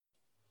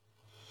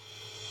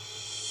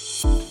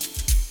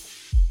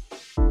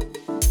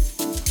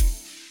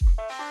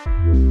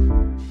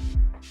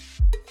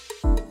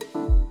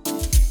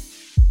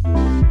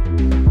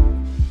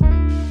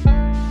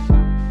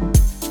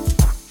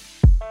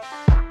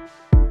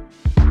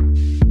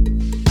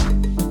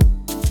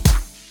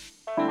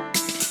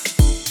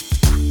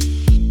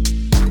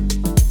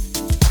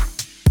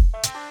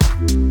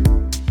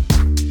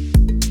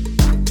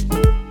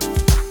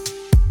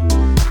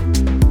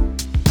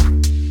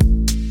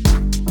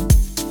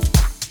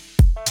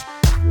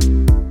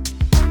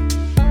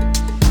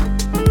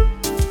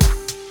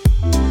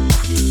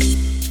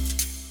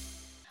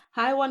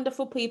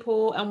wonderful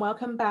people, and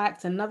welcome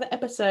back to another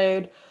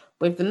episode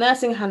with the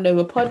Nursing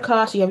Handover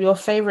podcast. You have your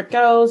favorite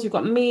girls. You've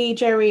got me,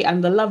 Jerry,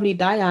 and the lovely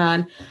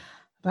Diane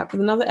back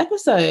with another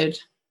episode.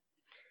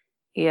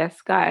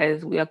 Yes,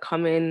 guys, we are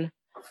coming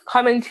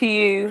to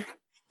you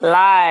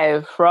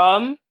live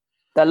from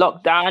the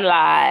lockdown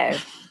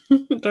live.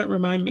 Don't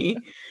remind me.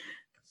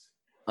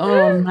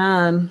 Oh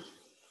man.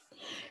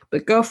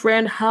 But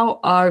girlfriend, how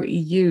are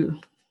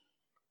you?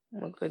 Oh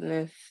my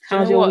goodness.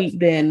 How's your week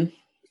been?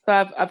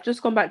 So I've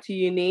just gone back to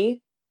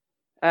uni.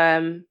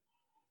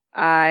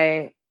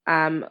 I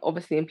am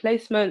obviously in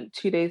placement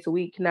 2 days a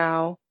week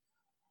now.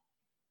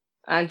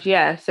 And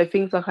yeah, so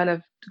things are kind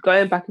of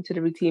going back into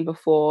the routine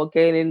before,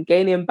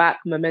 gaining back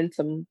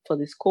momentum for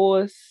this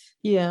course.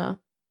 Yeah.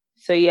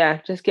 So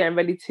yeah, just getting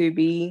ready to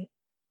be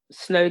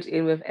snowed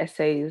in with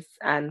essays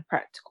and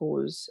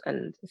practicals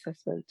and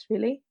assessments,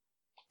 really.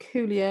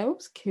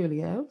 Coolios.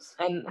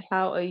 And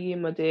how are you,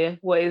 my dear?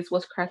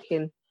 What's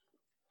cracking?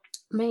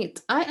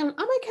 Mate, I'm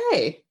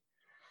okay.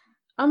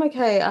 I'm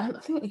okay. I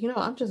think,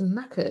 I'm just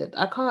knackered.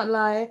 I can't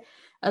lie.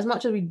 As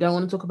much as we don't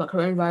want to talk about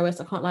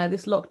coronavirus, I can't lie.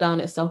 This lockdown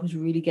itself is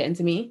really getting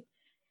to me.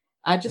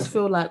 I just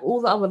feel like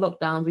all the other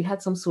lockdowns, we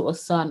had some sort of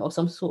sun or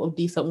some sort of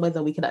decent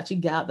weather. We could actually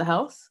get out the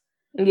house.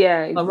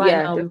 Yeah. But right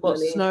now, definitely. We've got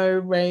snow,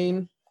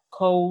 rain,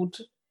 cold.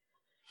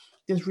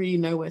 There's really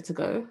nowhere to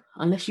go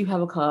unless you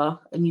have a car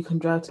and you can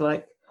drive to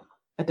like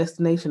a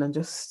destination and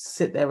just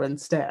sit there and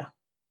stare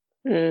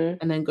and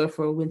then go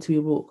for a wintry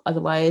walk.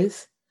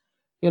 Otherwise,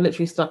 you're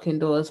literally stuck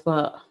indoors.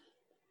 But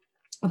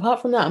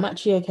apart from that, I'm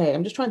actually okay.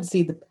 I'm just trying to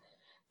see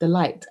the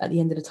light at the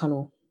end of the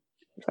tunnel.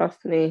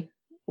 Trust me,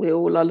 we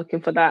all are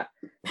looking for that.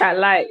 That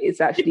light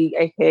is actually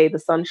aka the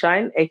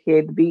sunshine,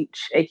 aka the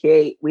beach,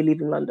 aka we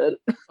leave in London.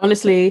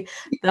 Honestly,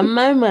 the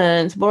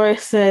moment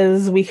Boris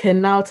says we can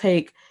now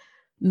take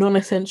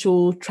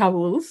non-essential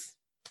travels,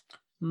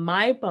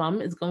 my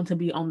bum is going to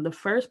be on the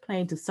first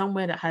plane to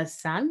somewhere that has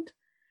sand,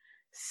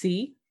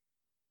 sea,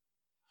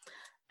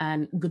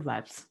 and good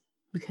vibes.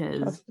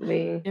 Because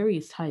Jerry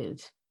is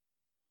tired.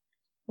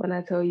 When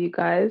I tell you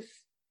guys,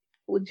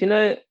 do you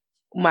know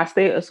my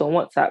status on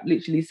WhatsApp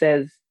literally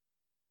says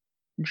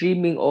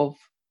dreaming of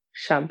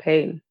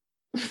champagne,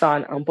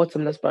 sun, and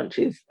bottomless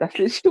brunches. That's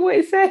literally what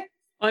it says.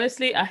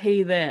 Honestly, I hear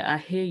you there. I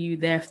hear you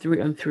there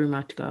through and through,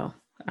 my girl.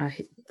 I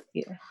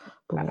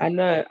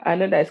know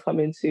that it's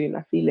coming soon.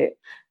 I feel it.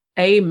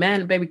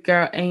 Amen, baby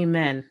girl.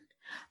 Amen.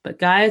 But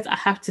guys, I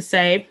have to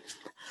say,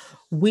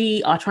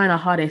 we are trying our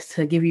hardest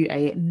to give you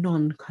a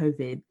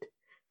non-COVID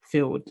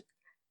filled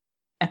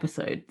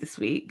episode this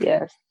week.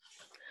 Yes.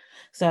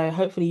 So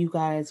hopefully you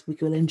guys, we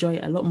will enjoy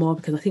it a lot more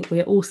because I think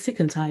we're all sick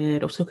and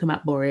tired of talking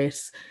about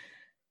Boris,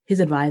 his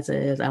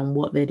advisors, and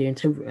what they're doing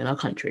to ruin our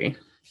country.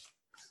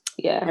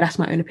 Yeah. That's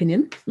my own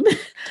opinion.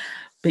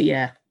 But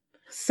yeah.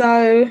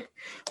 So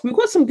we've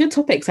got some good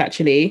topics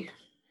actually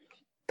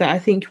that I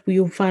think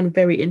we'll find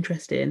very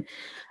interesting.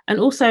 And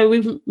also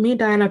me and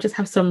Diana just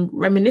have some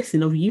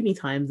reminiscing of uni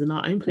times in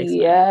our own place.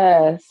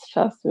 Yes,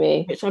 trust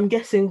me. Which I'm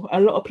guessing a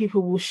lot of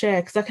people will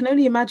share because I can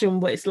only imagine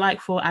what it's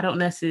like for adult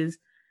nurses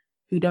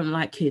who don't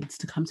like kids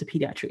to come to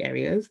pediatric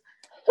areas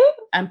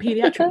and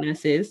pediatric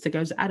nurses to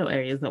go to adult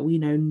areas that we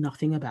know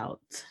nothing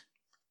about.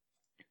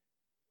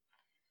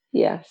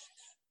 Yes.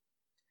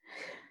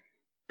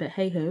 But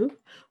hey ho,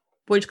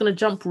 we're just going to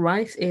jump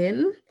right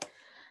in.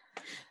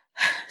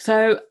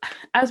 So,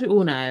 as we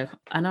all know,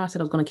 I know I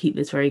said I was going to keep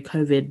this very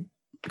COVID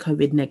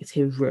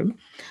negative room,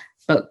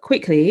 but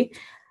quickly,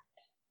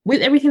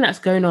 with everything that's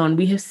going on,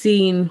 we have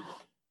seen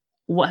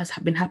what has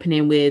been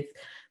happening with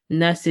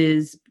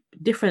nurses,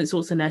 different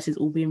sorts of nurses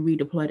all being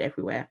redeployed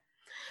everywhere.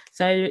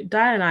 So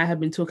Diane and I have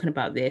been talking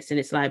about this, and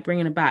it's like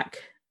bringing back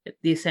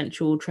the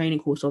essential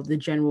training course of the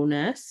general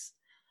nurse,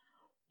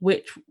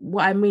 which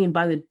what I mean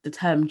by the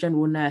term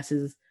general nurse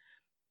is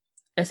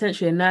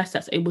essentially a nurse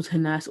that's able to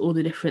nurse all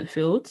the different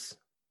fields.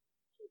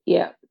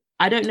 Yeah.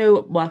 I don't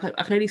know, well,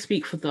 I can only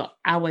speak for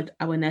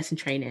our nursing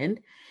training,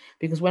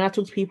 because when I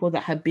talk to people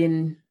that have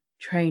been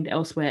trained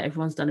elsewhere,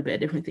 everyone's done a bit of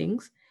different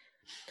things.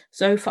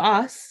 So for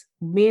us,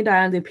 me and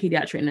Diane did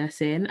pediatric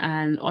nursing,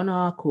 and on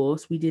our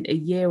course, we did a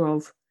year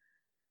of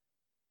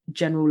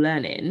general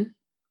learning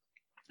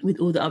with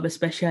all the other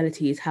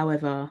specialities.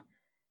 However,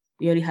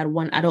 we only had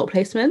one adult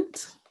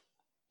placement.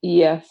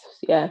 Yes,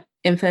 yeah.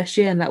 In first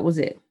year, and that was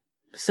it.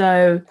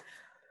 So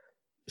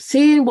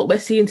seeing what we're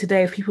seeing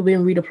today of people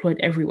being redeployed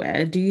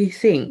everywhere, do you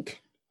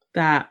think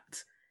that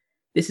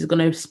this is going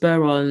to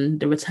spur on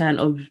the return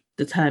of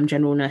the term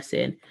general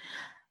nursing?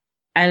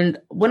 And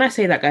when I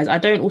say that, guys, I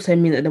don't also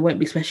mean that there won't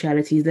be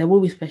specialities. There will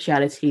be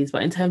specialities,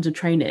 but in terms of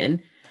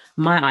training,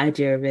 my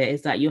idea of it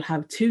is that you'll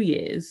have 2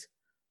 years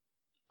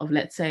of,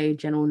 let's say,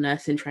 general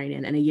nursing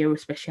training and a year of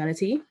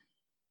speciality.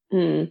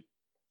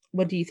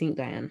 What do you think,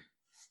 Diane?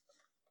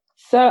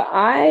 So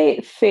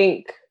I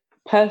think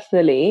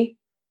personally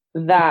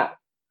that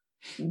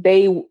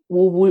they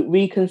will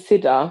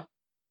reconsider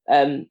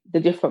the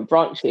different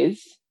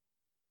branches,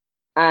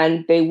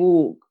 and they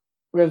will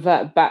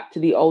revert back to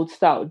the old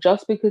style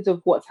just because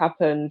of what's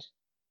happened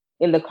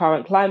in the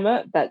current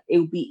climate, that it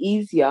will be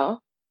easier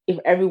if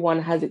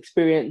everyone has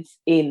experience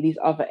in these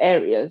other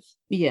areas.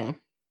 Yeah.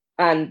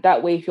 And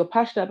that way, if you're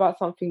passionate about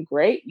something,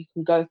 great, you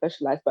can go and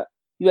specialize, but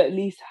you at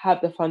least have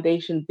the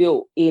foundation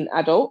built in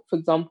adult, for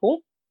example.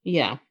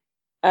 Yeah.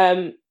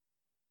 That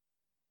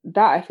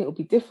I think will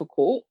be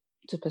difficult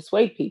to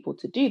persuade people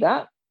to do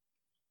that.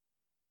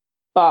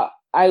 But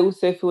I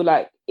also feel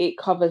like it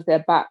covers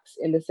their backs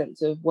in the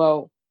sense of,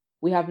 well,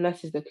 we have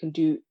nurses that can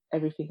do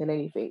everything and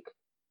anything.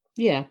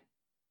 Yeah.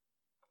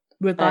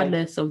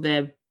 Regardless of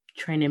their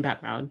training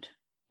background.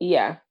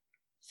 Yeah.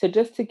 So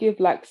just to give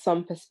like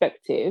some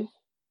perspective,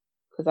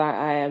 because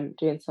I am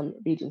doing some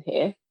reading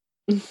here.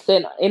 So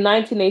in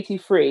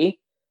 1983,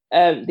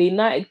 the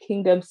United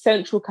Kingdom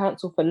Central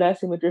Council for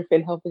Nursing, Midwifery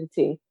and Health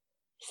Visiting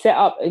set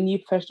up a new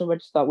professional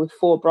register with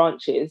 4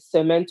 branches,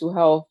 so mental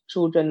health,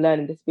 children,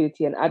 learning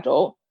disability, and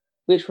adult,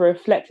 which were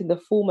reflecting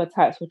the former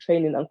types of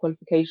training and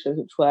qualifications,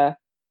 which were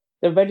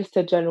the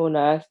registered general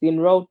nurse, the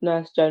enrolled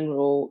nurse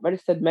general,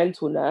 registered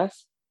mental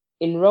nurse,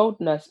 enrolled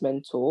nurse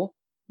mentor,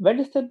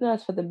 registered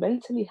nurse for the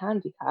mentally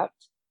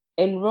handicapped,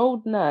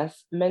 enrolled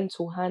nurse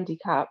mental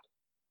handicap,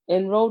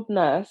 enrolled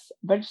nurse,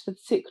 registered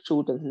sick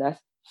children's nurse,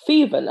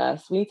 fever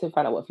nurse. We need to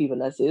find out what fever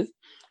nurse is.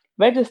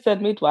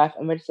 Registered midwife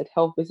and registered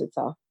health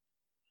visitor.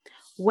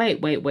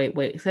 Wait.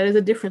 So there's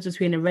a difference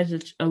between a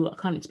registered, I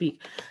can't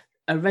speak,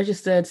 a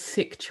registered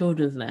sick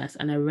children's nurse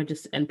and a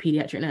registered and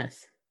pediatric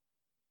nurse.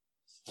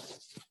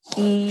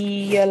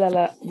 Yeah,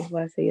 what do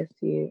I say yes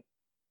to you?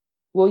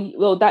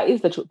 Well, that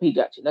is the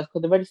pediatric nurse,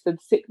 because the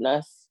registered sick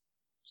nurse,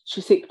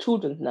 sick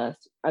children's nurse,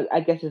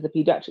 I guess is the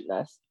pediatric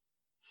nurse.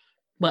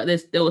 But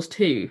there was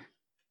 2.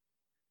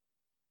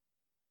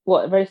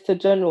 What,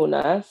 registered general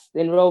nurse, the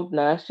enrolled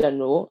nurse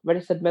general,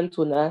 registered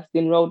mental nurse, the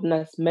enrolled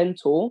nurse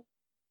mentor,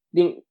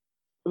 the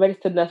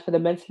registered nurse for the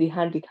mentally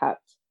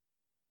handicapped,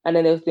 and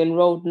then there was the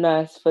enrolled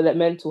nurse for the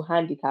mental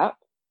handicap,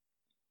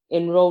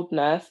 enrolled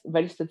nurse,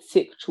 registered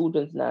sick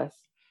children's nurse.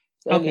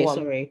 Okay,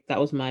 sorry, that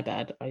was my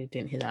bad. I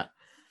didn't hear that.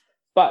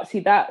 But see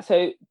that,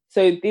 so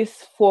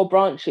this 4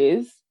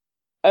 branches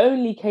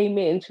only came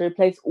in to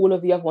replace all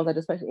of the other ones I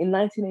just mentioned in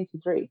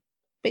 1983.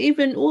 But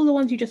even all the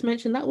ones you just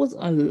mentioned, that was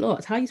a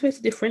lot. How are you supposed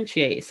to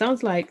differentiate? It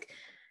sounds like,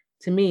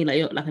 to me, like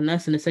you're like a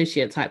nurse and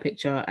associate type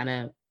picture and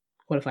a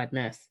qualified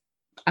nurse.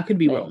 I could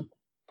be wrong.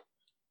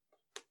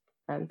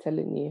 I'm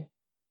telling you.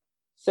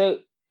 So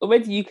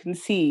already you can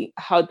see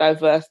how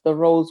diverse the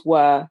roles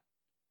were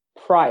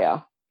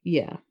prior.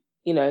 Yeah.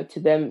 You know, to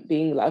them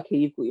being like, okay,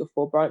 you've got your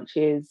 4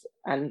 branches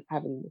and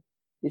having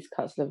this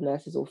council of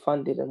nurses all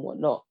funded and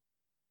whatnot.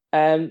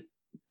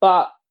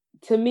 But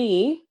to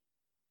me,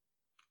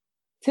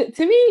 I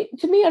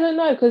don't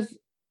know, because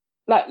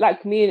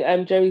like me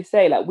and Jerry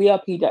say, like, we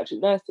are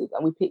pediatric nurses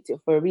and we picked it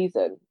for a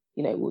reason.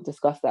 You know, we'll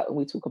discuss that when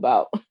we talk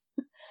about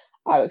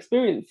our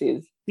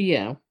experiences.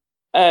 Yeah.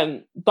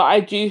 But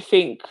I do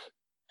think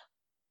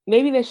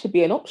maybe there should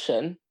be an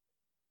option,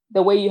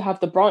 the way you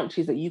have the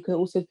branches, that you can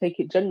also take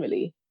it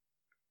generally.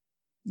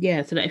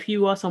 Yeah, so that if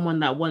you are someone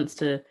that wants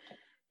to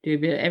do a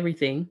bit of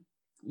everything,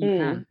 you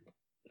can.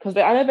 Because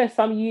I know there's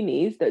some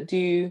unis that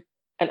do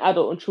an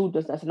adult and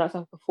children's nurse, and that's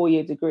like a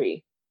 4-year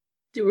degree.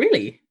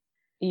 Really?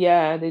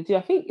 Yeah, they do.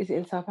 I think it's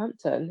in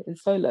Southampton, in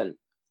Solent.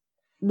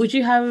 Would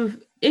you have,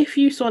 if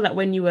you saw that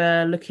when you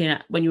were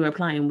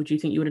applying, would you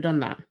think you would have done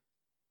that?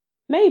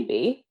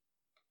 Maybe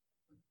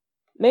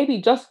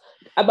just,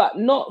 but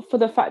not for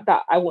the fact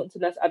that I want to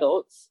nurse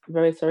adults.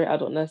 Very sorry,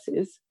 adult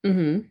nurses.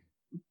 Mm-hmm.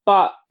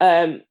 But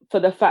for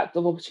the fact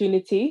of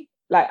opportunity,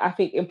 like, I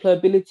think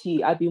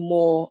employability, I'd be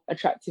more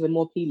attractive and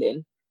more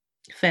appealing.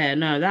 Fair.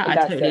 No, that I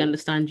totally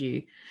understand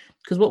you.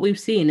 Because what we've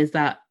seen is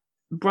that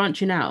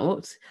branching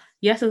out,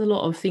 yes, there's a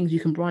lot of things you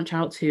can branch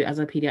out to as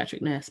a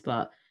pediatric nurse,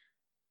 but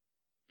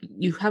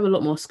you have a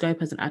lot more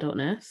scope as an adult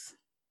nurse.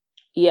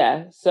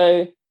 Yeah.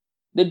 So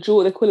they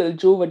call it the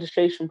dual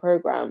registration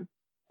program.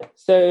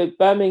 So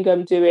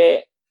Birmingham do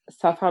it,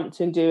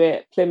 Southampton do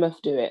it, Plymouth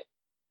do it.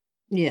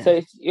 Yeah. So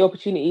it's the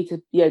opportunity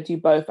to do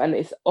both, and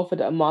it's offered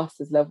at a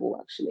master's level,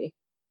 actually.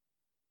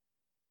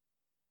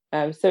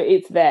 So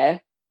it's there,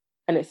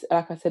 and it's,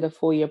 like I said, a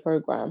 4-year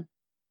program.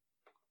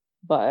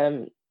 But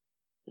I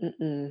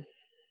don't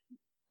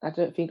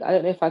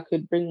know if I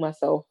could bring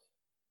myself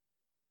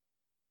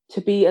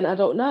to be an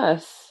adult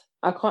nurse.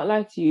 I can't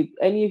lie to you.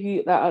 Any of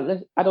you that are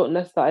adult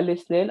nurse that are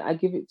listening, I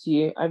give it to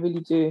you. I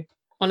really do.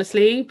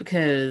 Honestly,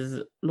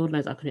 because Lord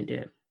knows I couldn't do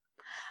it.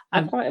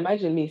 I can't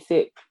imagine me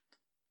sick.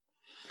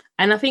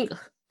 And I think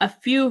a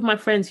few of my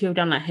friends who have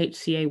done like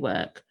HCA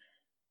work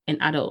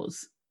in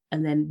adults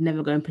and then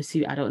never go and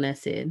pursue adult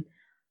nursing,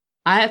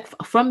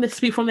 from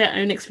their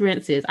own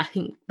experiences, I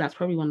think that's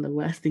probably one of the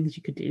worst things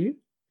you could do.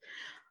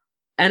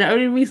 And the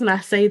only reason I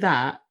say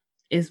that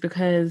is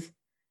because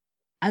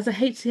as a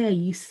HCA,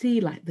 you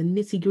see like the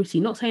nitty gritty.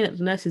 Not saying that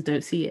the nurses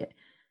don't see it,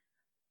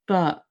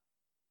 but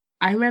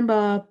I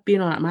remember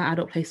being on like my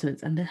adult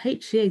placements and the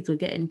HCAs were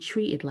getting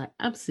treated like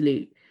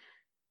absolute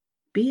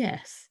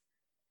BS.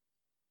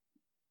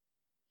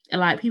 And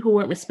like people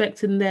weren't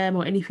respecting them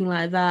or anything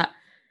like that.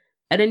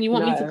 And then you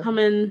want me to come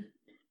and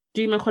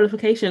do my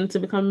qualification to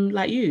become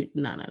like you?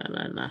 No.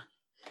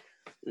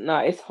 no,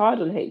 it's hard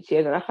on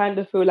HCAs, and I kind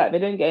of feel like they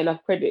don't get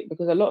enough credit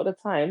because a lot of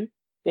the time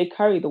they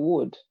carry the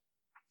ward.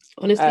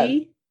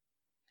 Honestly,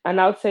 And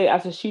I would say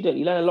as a student,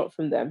 you learn a lot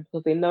from them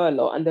because they know a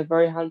lot and they're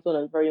very hands-on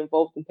and very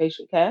involved in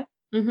patient care.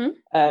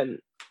 mm-hmm.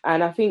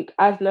 And I think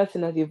as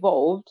nursing has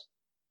evolved,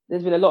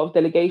 there's been a lot of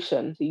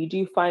delegation. So you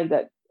do find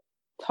that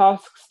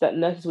tasks that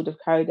nurses would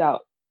have carried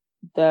out,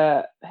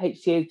 the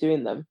HCA is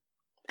doing them.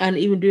 And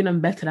even doing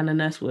them better than a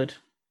nurse would.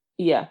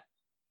 Yeah.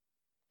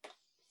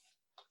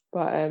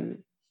 But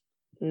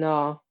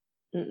no.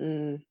 I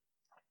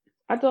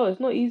don't,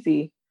 it's not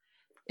easy.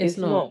 It's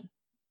not.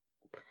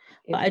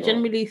 But I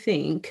generally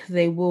think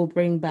they will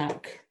bring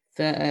back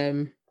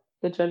the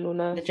general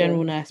nurse. The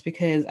general nurse,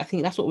 because I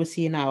think that's what we're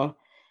seeing now.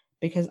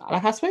 Because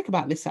like I spoke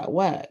about this at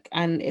work,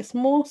 and it's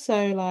more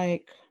so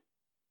like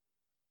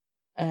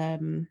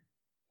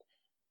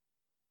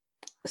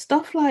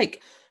stuff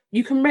like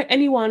you can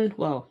anyone,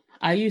 well,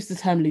 I use the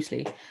term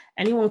loosely,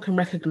 anyone can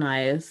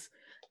recognize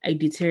a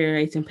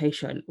deteriorating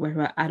patient,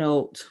 whether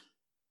adult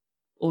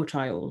or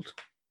child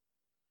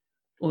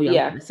or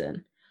young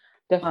person.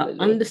 Definitely.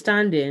 But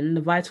understanding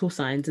the vital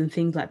signs and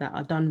things like that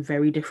are done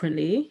very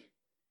differently.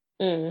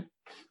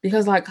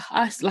 Because like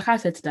I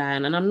said to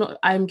Diane, and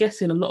I'm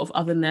guessing a lot of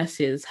other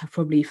nurses have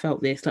probably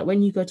felt this, like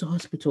when you go to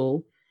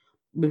hospital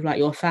with like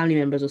your family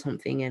members or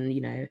something, and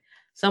you know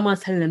someone's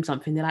telling them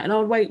something, they're like,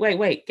 oh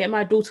wait, get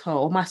my daughter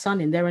or my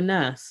son in, they're a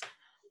nurse,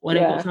 or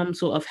they've got some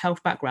sort of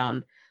health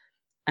background,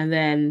 and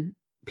then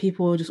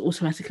people just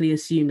automatically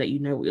assume that you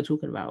know what you're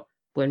talking about,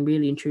 when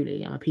really and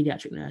truly I'm a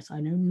pediatric nurse.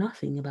 I know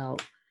nothing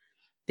about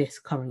this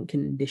current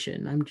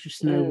condition. I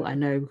just know what I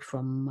know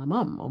from my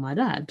mum or my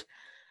dad.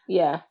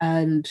 Yeah.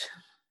 And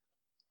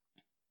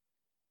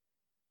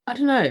I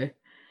don't know.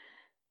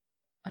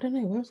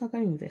 Where was I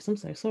going with this? I'm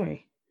so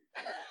sorry.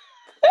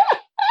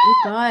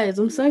 Guys,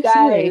 I'm so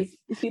sorry.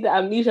 You see the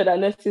amnesia that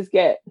nurses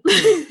get.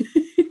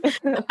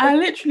 I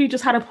literally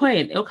just had a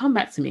point. It'll come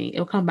back to me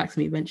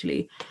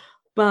eventually.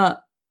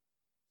 But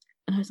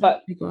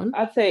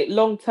I'd say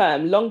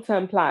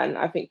long-term plan,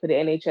 I think for the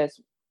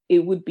NHS, it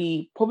would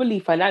be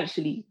probably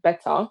financially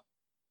better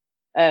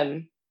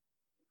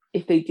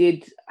if they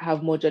did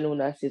have more general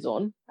nurses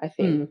on, I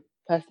think,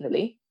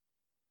 personally.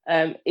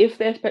 If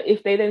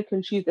they then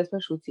can choose their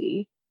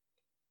specialty,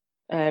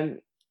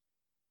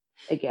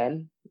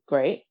 again,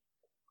 great.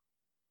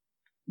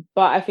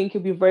 But I think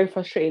it'd be very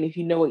frustrating if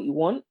you know what you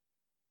want.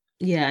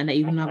 Yeah, and that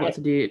you've now got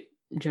to do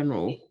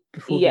general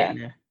before getting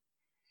there.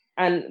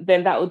 And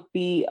then that would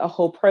be a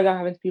whole program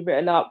having to be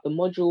written up, the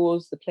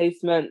modules, the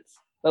placements,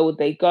 where would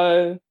they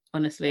go?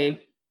 Honestly.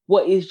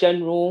 What is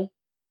general?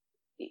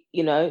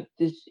 You know,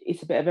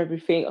 it's a bit of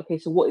everything. Okay,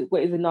 so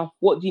what is enough?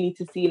 What do you need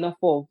to see enough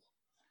of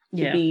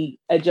to be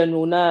a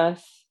general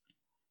nurse?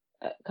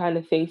 Kind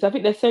of thing. So I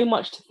think there's so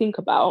much to think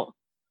about,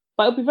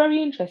 but it'll be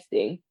very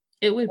interesting.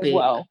 It would be.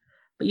 Well.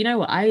 But you know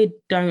what? I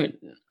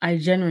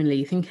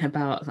genuinely thinking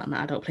about like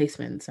my adult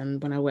placements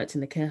and when I worked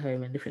in the care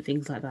home and different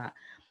things like that.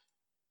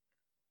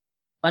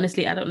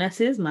 Honestly, adult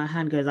nurses, my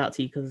hand goes out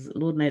to you because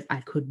Lord knows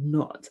I could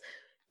not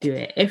do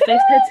it. If they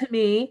said to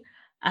me,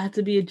 I had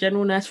to be a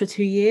general nurse for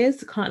 2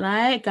 years, can't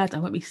lie, guys, I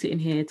won't be sitting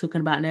here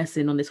talking about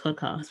nursing on this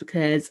podcast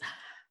because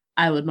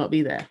I would not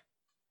be there.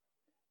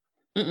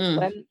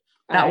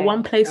 That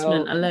one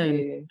placement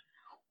alone,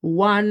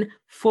 1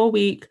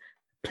 4-week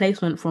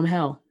placement from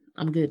hell,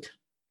 I'm good.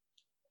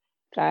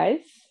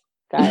 Guys,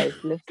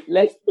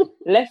 let's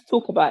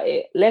talk about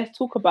it. Let's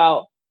talk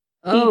about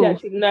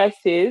pediatric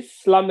nurses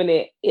slumming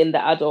it in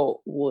the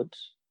adult ward.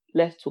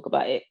 Let's talk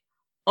about it.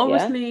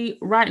 Obviously,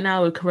 right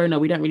now with Corona,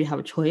 we don't really have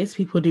a choice.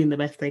 People are doing the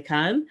best they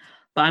can,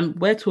 but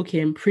we're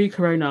talking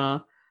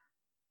pre-Corona.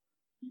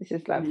 This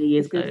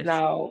is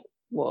now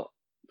what,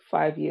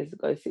 5 years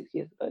ago, 6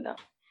 years ago now.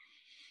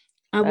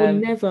 I will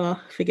never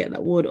forget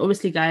that ward.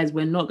 Obviously, guys,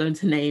 we're not going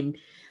to name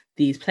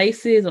these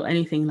places or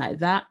anything like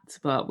that,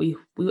 but we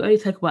only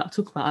talk about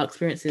our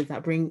experiences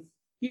that bring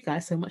you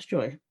guys so much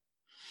joy.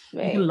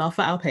 Mate. You can laugh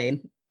at our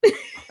pain.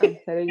 I'm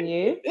telling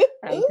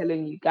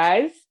you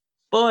guys.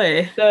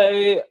 Boy.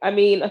 So, I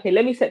mean, okay,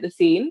 let me set the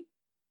scene.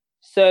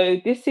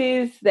 So this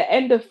is the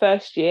end of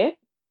first year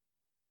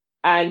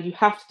and you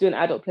have to do an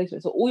adult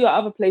placement. So all your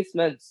other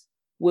placements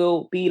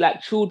will be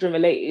like children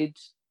related,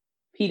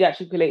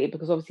 pediatric related,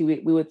 because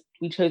obviously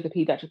we chose the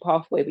pediatric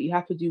pathway, but you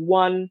have to do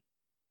one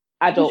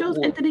adult. Was yours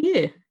end of the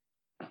year?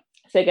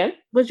 Say again?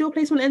 Was your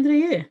placement end of the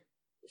year?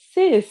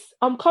 Sis,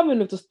 I'm coming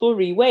with the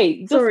story.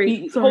 Wait, sorry.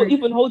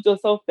 Even hold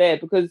yourself there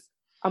because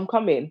I'm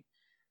coming.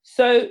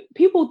 So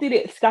people did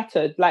it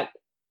scattered, like,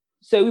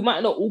 so we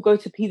might not all go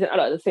to peds and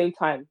adult at the same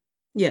time.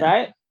 Yeah.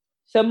 Right?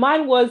 So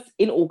mine was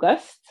in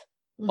August,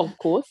 of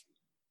course,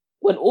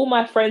 when all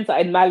my friends are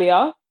in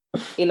Malia,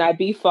 in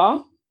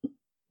Ibiza,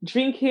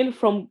 drinking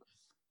from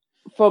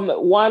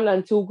 1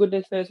 until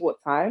goodness knows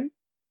what time,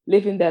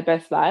 living their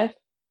best life.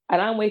 And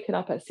I'm waking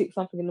up at 6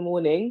 something in the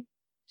morning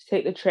to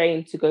take the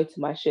train to go to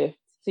my shift.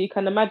 So you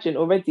can imagine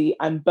already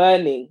I'm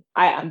burning.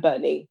 I am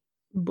burning.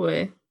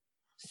 Boy.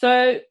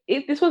 So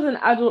this was an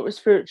adult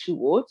respiratory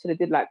ward. So they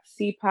did like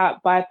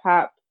CPAP,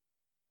 BiPAP,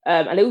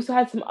 And they also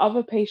had some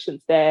other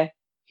patients there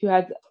who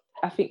had,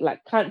 I think,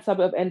 like cancer, a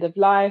bit of end of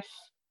life.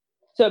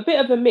 So a bit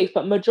of a mix,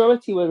 but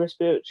majority were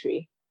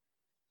respiratory.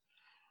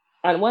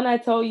 And when I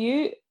tell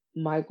you,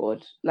 my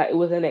God, like it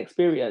was an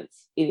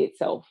experience in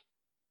itself.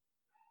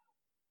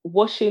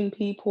 Washing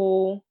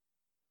people,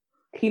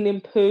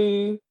 cleaning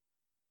poo.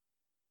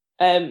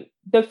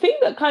 The thing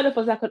that kind of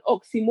was like an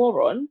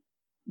oxymoron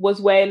was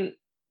when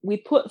we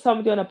put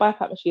somebody on a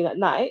BiPAP machine at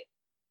night,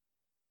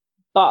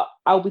 but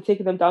I'll be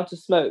taking them down to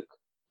smoke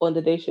on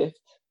the day shift.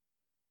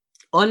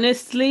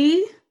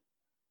 Honestly,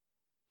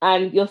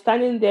 and you're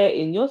standing there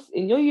in your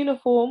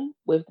uniform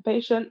with the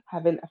patient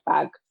having a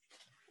fag.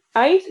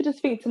 I used to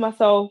just think to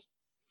myself,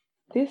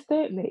 this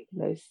don't make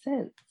no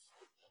sense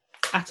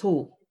at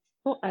all.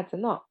 Not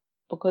adding up,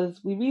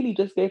 because we really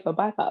just gave her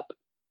BiPAP.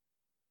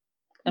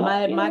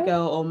 And my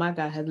girl or my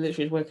guy has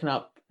literally woken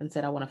up and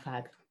said, I want a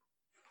fag.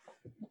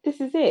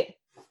 This is it.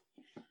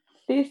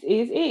 This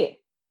is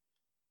it.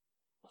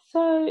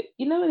 So,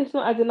 you know when it's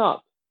not adding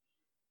up?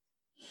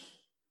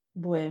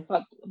 Boy.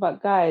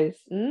 But guys,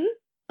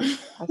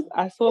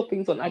 I saw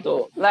things on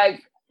adult.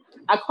 Like,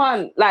 I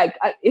can't, like,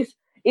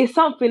 it's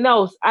something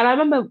else. And I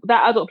remember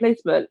that adult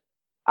placement,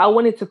 I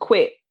wanted to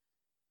quit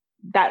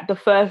that the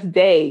first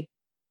day.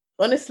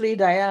 Honestly,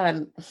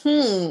 Diane,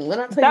 when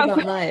I tell you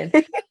about mine,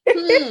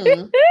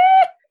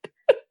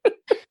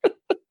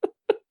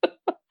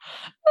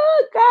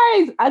 Oh,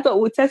 guys, adult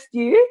will test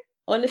you.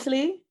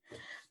 Honestly,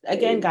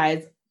 again,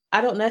 guys,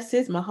 adult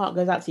nurses, my heart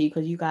goes out to you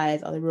because you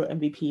guys are the real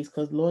MVPs,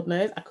 because Lord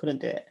knows I couldn't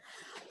do it.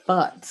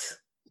 But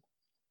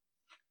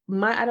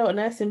my adult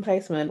nursing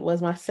placement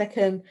was my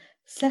second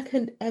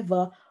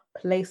ever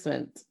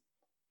placement.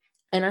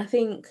 And I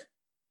think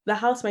the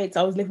housemates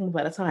I was living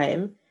with at the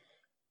time,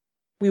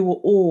 we were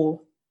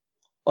all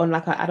on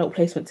like an adult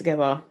placement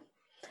together.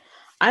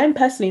 I'm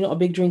personally not a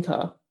big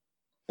drinker,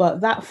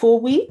 but that 4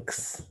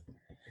 weeks,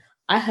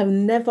 I have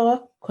never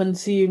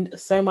consumed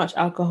so much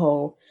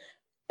alcohol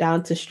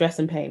down to stress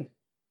and pain.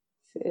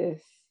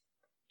 Sis.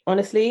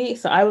 Honestly,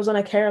 so I was on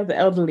a care of the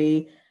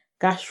elderly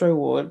gastro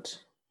ward.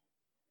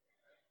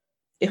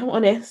 If I'm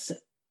honest,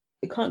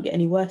 it can't get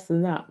any worse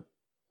than that.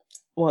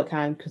 Well, it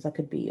can, because I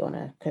could be on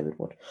a COVID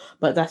ward,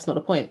 but that's not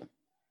the point.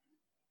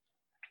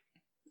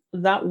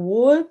 That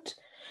ward,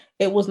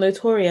 it was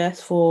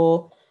notorious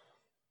for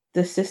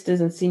the sisters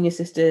and senior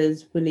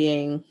sisters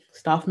bullying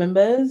staff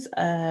members.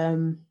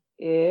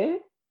 Yeah.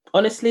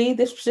 Honestly,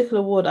 this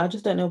particular ward, I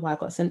just don't know why I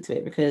got sent to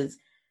it, because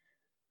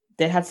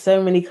they had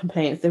so many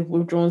complaints. They've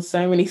withdrawn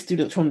so many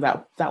students from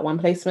that one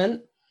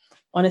placement.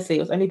 Honestly, it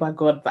was only by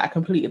God that I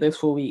completed those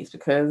 4 weeks,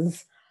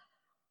 because,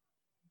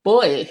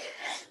 boy,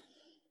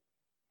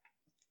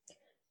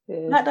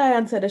 like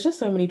Diane said, there's just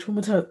so many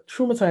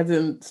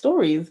traumatizing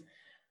stories.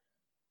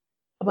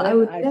 But I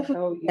would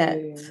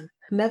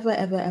never,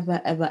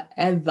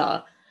 ever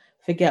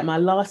forget my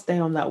last day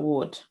on that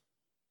ward.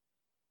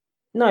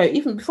 No,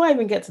 even before I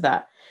even get to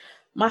that,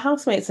 my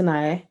housemates and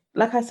I,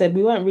 like I said,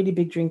 we weren't really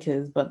big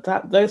drinkers, but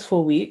those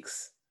 4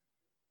 weeks,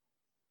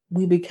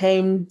 we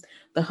became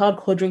the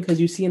hardcore drinkers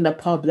you see in the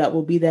pub that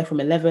will be there from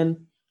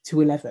 11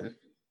 to 11,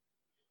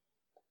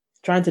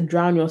 trying to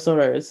drown your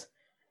sorrows.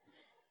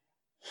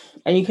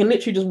 And you can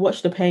literally just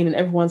watch the pain in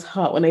everyone's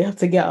heart when they have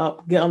to get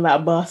up, get on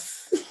that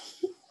bus,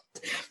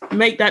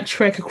 make that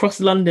trek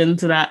across London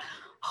to that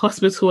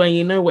hospital, and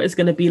you know what it's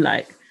going to be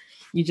like.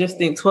 You just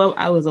think 12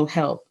 hours of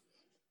hell.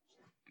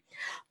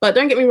 But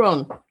don't get me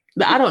wrong,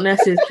 the adult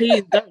nurses,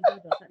 please don't do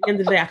that. At the end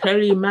of the day, I can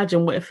only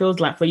imagine what it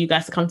feels like for you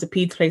guys to come to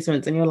peds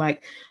placements and you're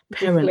like,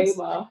 parents,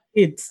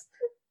 kids,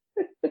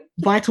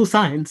 vital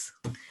signs.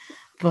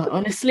 But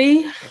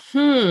honestly,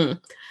 I'll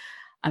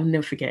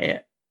never forget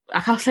it.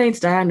 Like I was saying to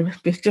Diane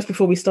just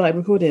before we started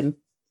recording,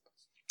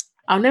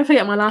 I'll never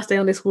forget my last day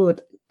on this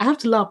ward. I have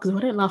to laugh, because if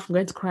I don't laugh, I'm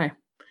going to cry.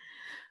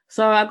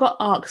 So I got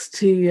asked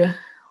to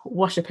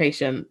wash a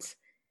patient.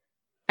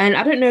 And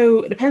I don't know,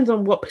 it depends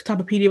on what type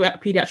of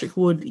pediatric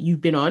ward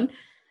you've been on.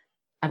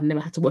 I've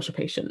never had to wash a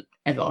patient,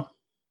 ever.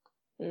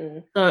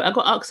 So I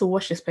got asked to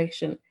wash this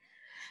patient.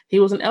 He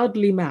was an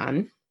elderly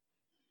man,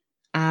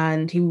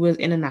 and he was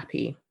in a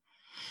nappy.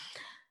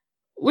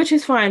 Which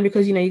is fine,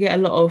 because, you know, you get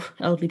a lot of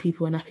elderly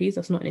people in nappies.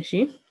 That's not an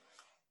issue.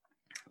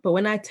 But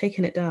when I'd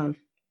taken it down,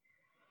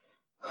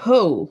 we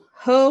were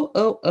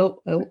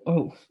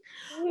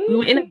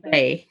in a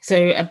bay.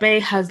 So a bay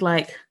has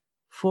like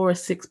 4 or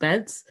 6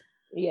 beds.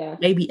 Yeah.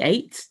 Maybe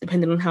 8,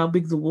 depending on how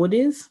big the ward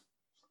is.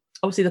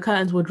 Obviously, the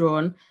curtains were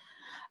drawn.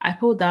 I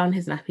pulled down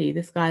his nappy.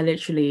 This guy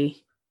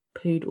literally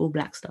pooed all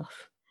black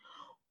stuff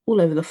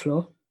all over the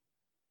floor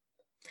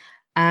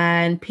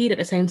and peed at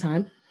the same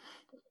time.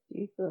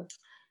 Jesus.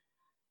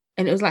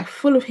 And it was like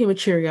full of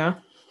hematuria.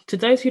 To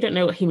those who don't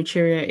know what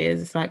hematuria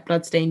is, it's like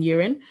blood-stained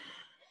urine.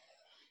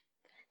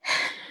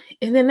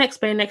 In the next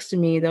bay next to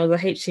me, there was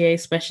a HCA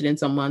special in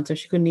someone, so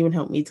she couldn't even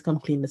help me to come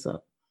clean this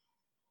up.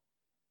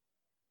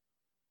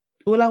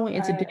 All I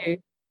wanted to do,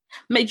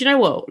 mate, do you know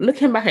what?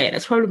 Looking back at it,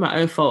 it's probably my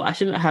own fault. I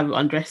shouldn't have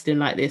undressed him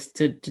like this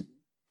to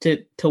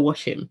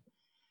wash him.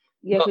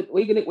 Yeah, but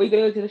we're gonna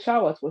go to the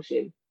shower to wash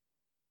him.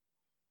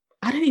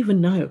 I don't even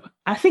know.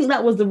 I think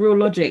that was the real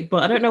logic,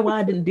 but I don't know why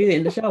I didn't do it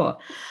in the shower.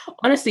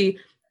 Honestly,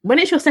 when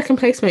it's your second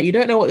placement, you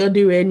don't know what you're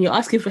doing. You're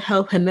asking for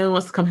help, and no one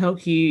wants to come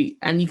help you.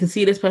 And you can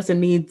see this person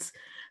needs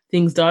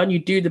things done. You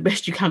do the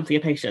best you can for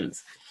your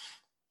patients.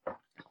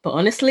 But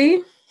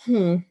honestly,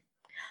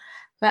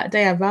 that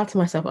day I vowed to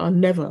myself I'll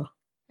never,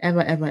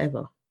 ever, ever,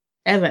 ever,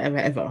 ever, ever,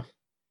 ever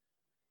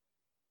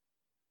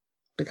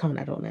become an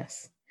adult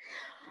nurse.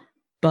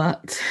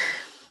 But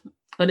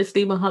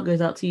honestly, my heart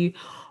goes out to you.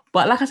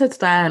 But like I said to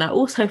Diane, I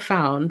also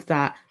found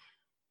that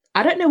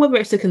I don't know whether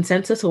it's the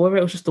consensus or whether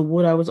it was just the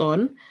ward I was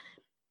on.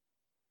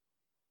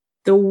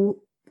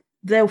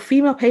 The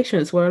female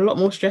patients were a lot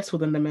more stressful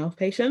than the male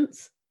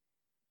patients.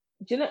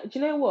 Do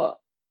you know what?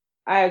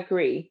 I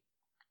agree,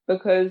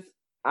 because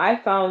I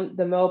found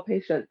the male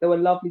patients, they were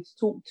lovely to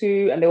talk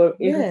to, and they were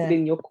interested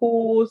in your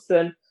course,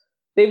 and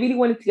they really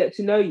wanted to get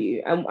to know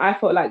you. And I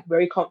felt like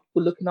very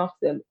comfortable looking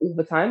after them all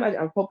the time. I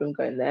didn't have a problem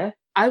going there.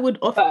 I would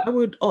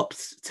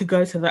opt to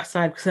go to that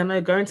side, because I know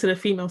going to the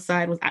female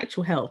side was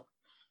actual hell.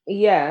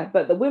 Yeah,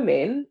 but the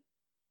women,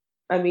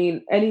 I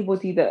mean,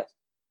 anybody that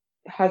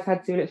has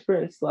had similar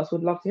experience to us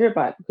would love to hear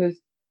about it, because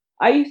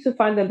I used to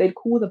find them, they'd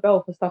call the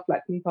bell for stuff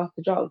like, can you pass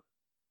the jug?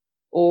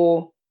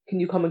 Or can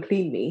you come and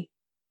clean me?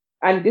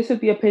 And this would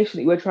be a patient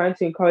that you were trying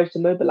to encourage to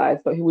mobilize,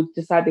 but who would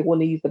decide they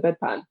want to use the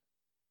bedpan.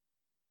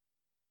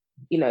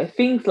 You know,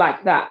 things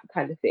like that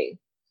kind of thing.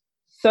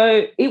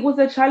 So it was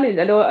a challenge.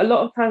 And there were a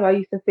lot of times I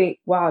used to think,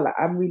 wow, like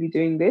I'm really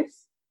doing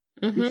this.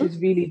 This is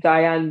really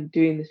Diane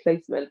doing this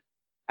placement.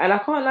 And I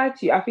can't lie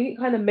to you, I think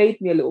it kind of made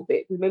me a little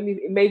bit. It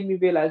made me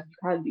realize you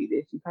can do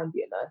this, you can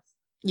be a nurse.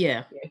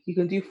 Yeah. If you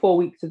can do 4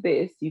 weeks of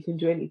this, you can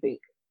do anything.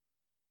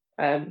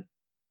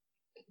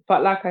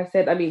 But like I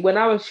said, I mean, when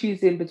I was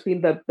choosing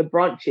between the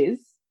branches,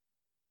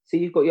 so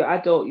you've got your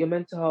adult, your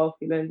mental health,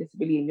 your learning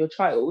disability, and your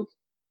child,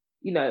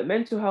 you know,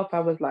 mental health, I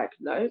was like,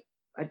 no,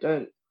 I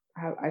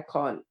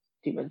can't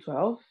do mental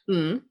health.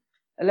 A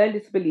learning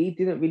disability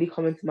didn't really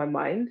come into my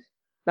mind.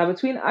 Now,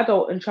 between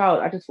adult and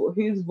child, I just thought,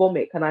 whose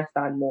vomit can I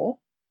stand more?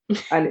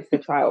 And it's the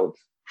child.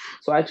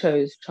 So I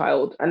chose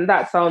child. And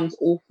that sounds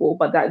awful,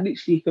 but that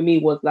literally for me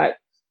was like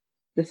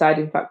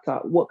deciding factor.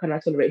 What can I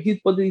tolerate? Whose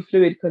bodily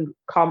fluid can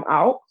come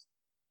out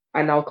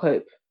and I'll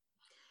cope?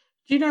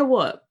 Do you know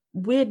what?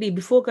 Weirdly,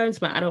 before going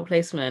to my adult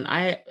placement,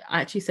 I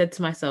actually said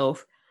to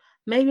myself,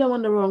 maybe I'm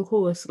on the wrong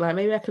course. Like,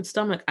 maybe I could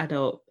stomach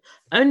adult.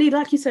 Only,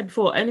 like you said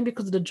before, only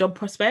because of the job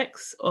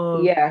prospects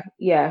of being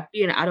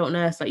an adult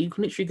nurse. Like, you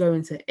can literally go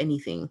into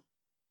anything.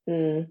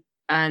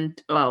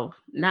 And, well,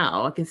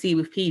 now I can see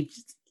with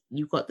peds,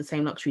 you've got the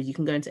same luxuries. You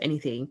can go into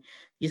anything.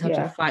 You just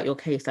have to fight your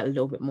case a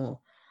little bit more.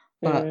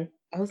 But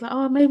I was like,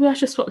 oh, maybe I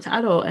should swap to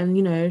adult and,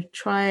 you know,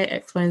 try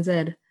X, Y, and Z.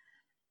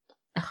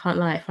 I can't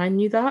lie. If I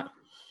knew that,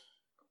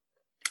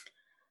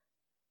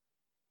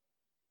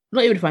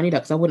 not even if I knew that,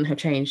 because I wouldn't have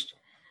changed.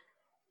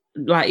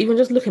 Like, even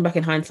just looking back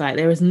in hindsight,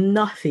 there is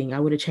nothing I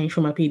would have changed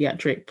from my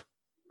pediatric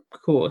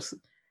course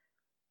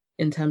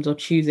in terms of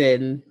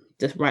choosing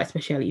the right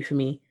speciality for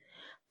me,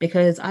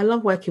 because I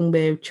love working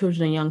with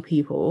children and young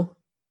people.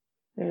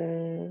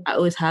 I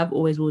always have,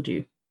 always will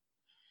do.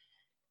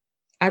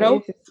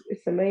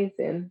 It's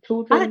amazing.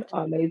 Children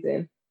are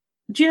amazing.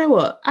 Do you know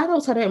what?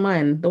 Adults, I don't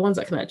mind. The ones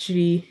that can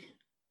actually,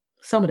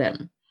 some of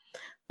them.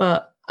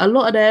 But a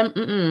lot of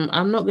them,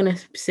 I'm not going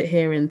to sit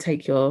here and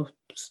take your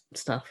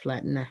stuff.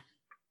 Like, nah.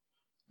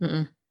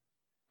 I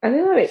don't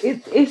know.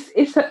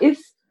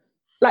 It's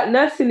like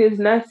nursing is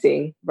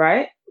nursing,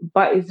 right?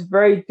 But it's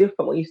very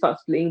different when you start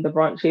splitting the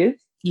branches.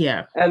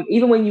 Yeah.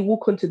 Even when you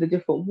walk onto the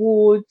different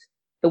wards,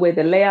 the way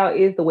the layout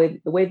is, the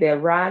way they're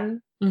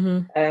ran,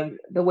 the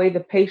way the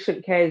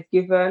patient care is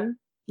given.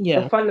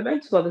 Yeah. The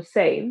fundamentals are the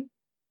same,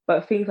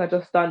 but things are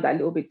just done that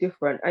little bit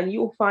different. And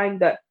you'll find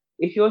that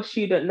if you're a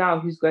student now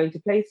who's going to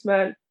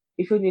placement,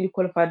 if you're a newly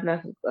qualified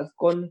nurse that's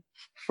gone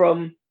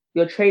from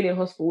your training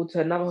hospital to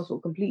another hospital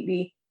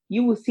completely,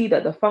 you will see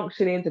that the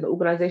functioning and the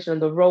organization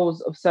and the roles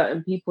of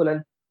certain people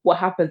and what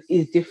happens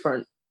is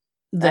different.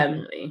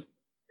 Definitely.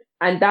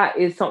 And that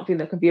is something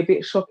that can be a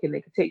bit shocking.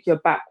 It can take you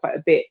aback quite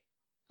a bit.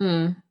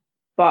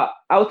 But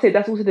I would say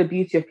that's also the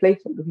beauty of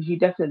placement, because you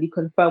definitely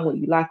confirm what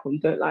you like or you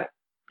don't like.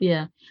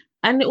 Yeah.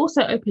 And it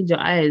also opens your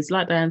eyes.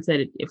 Like Diane said,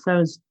 it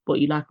confirms what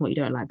you like and what you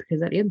don't like.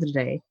 Because at the end of the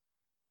day,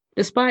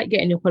 despite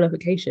getting your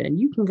qualification,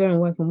 you can go and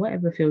work in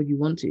whatever field you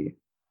want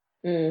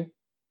to.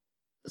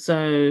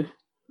 So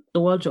the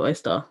world's your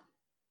oyster.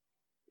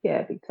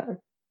 Yeah, big time.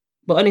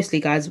 But honestly,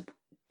 guys,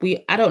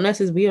 we adult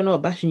nurses, we are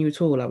not bashing you at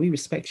all. Like, we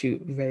respect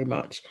you very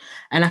much.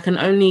 And I can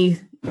only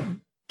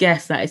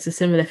guess that it's a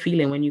similar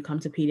feeling when you come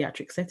to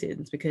pediatric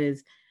settings,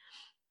 because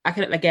I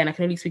can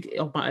only speak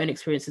of my own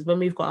experiences. When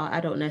we've got our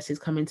adult nurses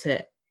coming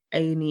to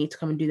A&E to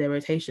come and do their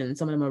rotation,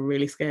 some of them are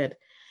really scared.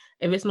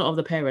 If it's not of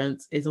the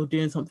parents, it's of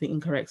doing something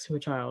incorrect to a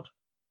child.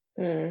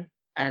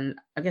 And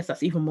I guess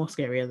that's even more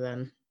scarier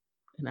than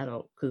an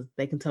adult, because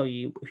they can tell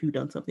you if you've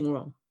done something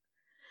wrong.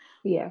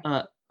 Yeah.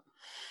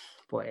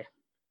 Boy.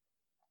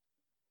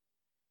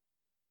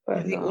 But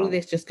I think all of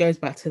this just goes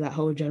back to that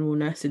whole general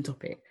nursing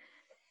topic.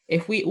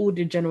 if we all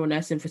did general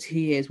nursing for 2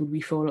 years, would we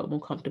feel a lot more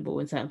comfortable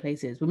in certain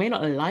places? We may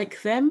not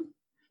like them,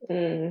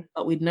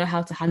 but we'd know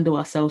how to handle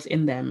ourselves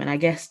in them. And I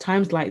guess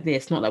times like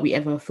this, not that we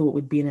ever thought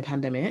we'd be in a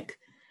pandemic,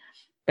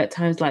 but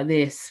times like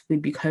this,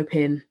 we'd be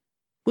coping.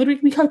 Would we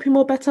be coping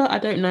more better? I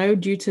don't know,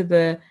 due to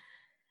the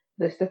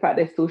fact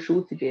there's still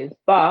shortages,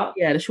 but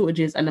the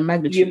shortages and the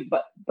magnitude.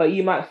 But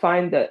you might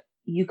find that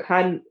you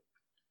can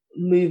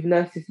move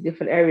nurses to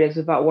different areas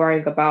without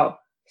worrying about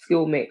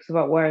skill mix,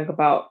 without worrying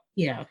about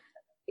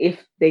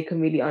if they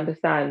can really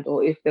understand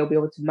or if they'll be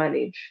able to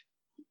manage.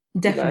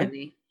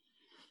 Definitely.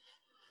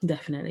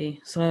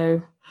 Definitely.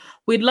 So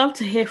we'd love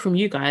to hear from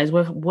you guys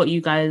what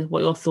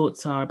your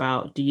thoughts are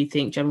about. Do you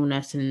think general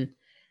nursing,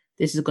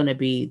 this is going to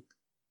be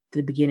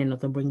the beginning of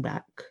the bring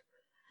back?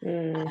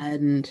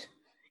 And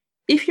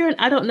if you're an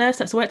adult nurse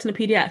that's worked in the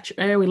pediatric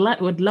area,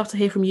 we'd love to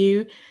hear from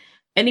you.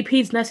 Any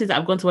peds nurses that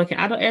have gone to work in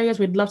adult areas,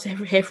 we'd love to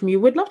hear from you.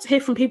 We'd love to hear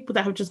from people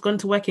that have just gone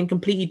to work in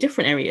completely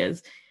different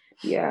areas.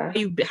 Yeah.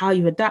 How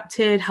you've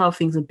adapted, how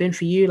things have been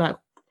for you. Like,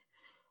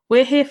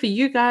 we're here for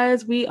you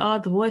guys. We are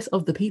the voice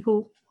of the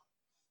people.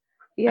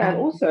 Yeah, and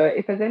also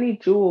if there's any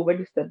dual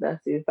registered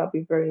nurses, that'd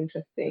be very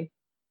interesting.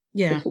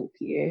 To talk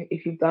to you.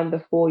 If you've done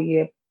the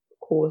 4-year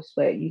course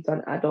where you've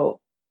done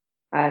adult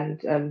and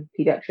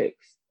pediatrics,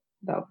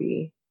 that'll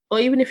be.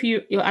 Or even if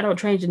you're adult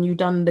trained and you've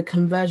done the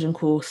conversion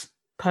course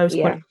post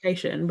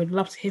qualification, we'd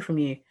love to hear from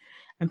you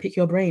and pick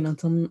your brain on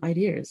some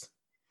ideas.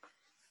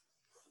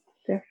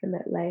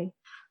 Definitely.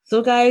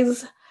 So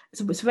guys,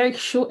 it's a very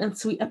short and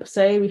sweet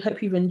episode. We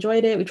hope you've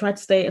enjoyed it. We tried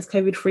to stay as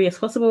COVID-free as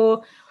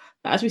possible.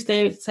 But as we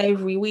say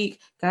every week,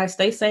 guys,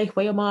 stay safe,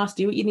 wear your mask,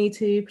 do what you need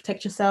to,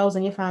 protect yourselves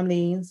and your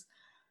families.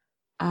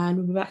 And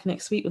we'll be back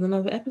next week with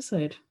another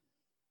episode.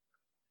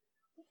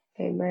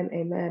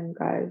 Amen,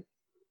 guys.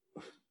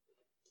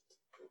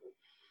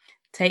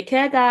 Take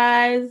care,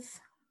 guys.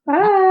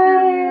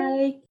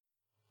 Bye.